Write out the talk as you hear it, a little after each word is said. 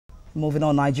Moving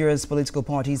on, Nigeria's political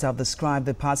parties have described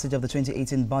the passage of the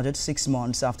 2018 budget 6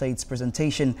 months after its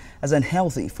presentation as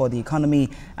unhealthy for the economy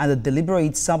and a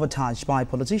deliberate sabotage by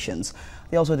politicians.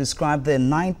 They also described the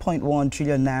 9.1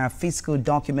 trillion naira fiscal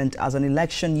document as an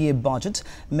election year budget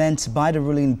meant by the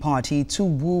ruling party to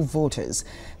woo voters.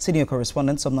 Senior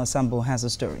correspondent Somna Sambo has a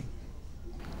story.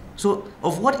 So,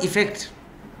 of what effect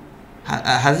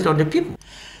has it on the people?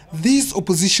 These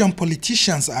opposition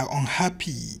politicians are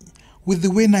unhappy with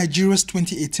the way Nigeria's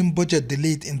 2018 budget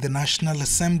delayed in the National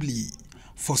Assembly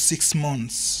for 6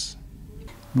 months.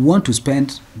 We want to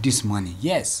spend this money,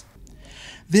 yes.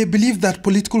 They believe that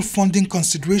political funding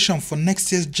consideration for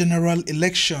next year's general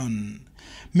election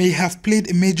may have played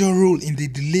a major role in the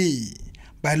delay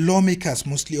by lawmakers,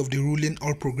 mostly of the ruling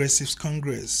All Progressives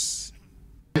Congress.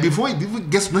 Before it even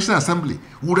gets to National Assembly,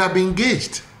 we would have been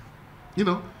engaged.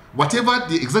 Whatever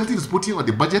the executive is putting on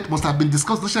the budget must have been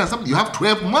discussed in National Assembly. You have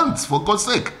 12 months, for God's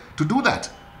sake, to do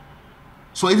that.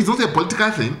 So if it's not a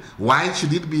political thing, why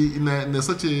should it be in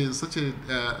such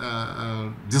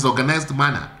a disorganized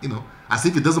manner, as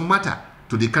if it doesn't matter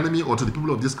to the economy or to the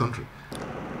people of this country?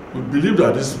 We believe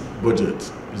that this budget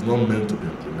is not meant to be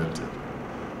implemented.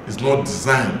 It's not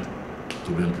designed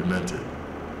to be implemented.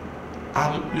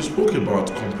 And you spoke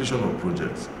about completion of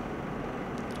projects.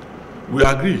 We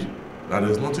agree that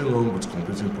there's nothing wrong with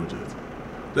completing projects.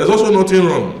 There's also nothing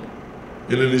wrong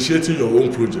in initiating your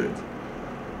own project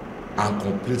and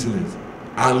completing it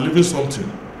and leaving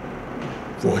something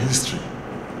for history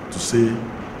to say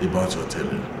about your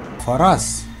tenure. For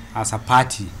us, as a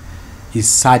party, it's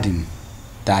saddening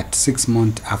that 6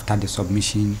 months after the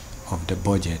submission of the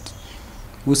budget,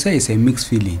 we say it's a mixed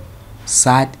feeling,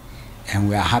 sad, and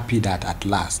we are happy that at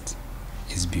last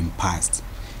it's been passed.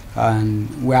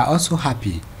 And we are also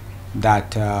happy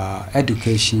that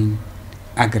education,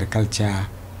 agriculture,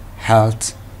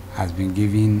 health has been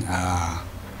given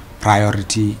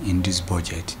priority in this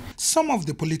budget. Some of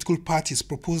the political parties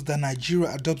propose that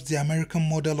Nigeria adopts the American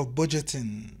model of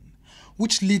budgeting,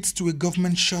 which leads to a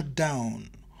government shutdown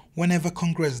whenever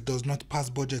Congress does not pass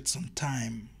budgets on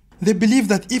time. They believe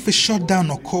that if a shutdown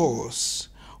occurs,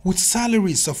 with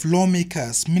salaries of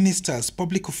lawmakers, ministers,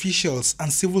 public officials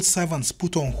and civil servants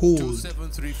put on hold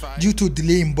due to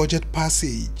delay in budget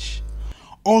passage,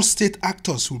 all state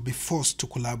actors will be forced to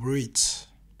collaborate.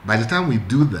 By the time we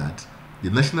do that, the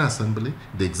National Assembly,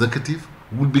 the executive,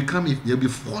 they'll be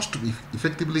forced to be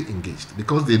effectively engaged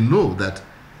because they know that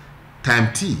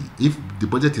time T, if the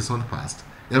budget is not passed,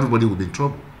 everybody will be in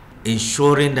trouble.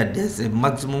 Ensuring that there's a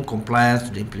maximum compliance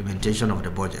to the implementation of the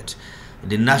budget.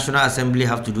 The National Assembly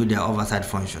have to do their oversight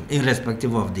function,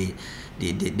 irrespective of the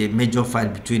major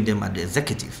fight between them and the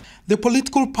executive. The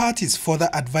political parties further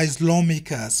advise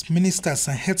lawmakers, ministers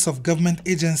and heads of government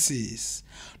agencies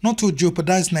not to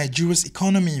jeopardize Nigeria's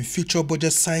economy in future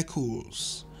budget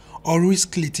cycles or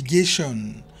risk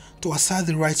litigation to assert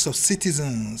the rights of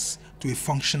citizens to a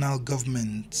functional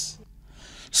government.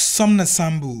 Somna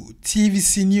Sambo,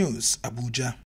 TVC News, Abuja.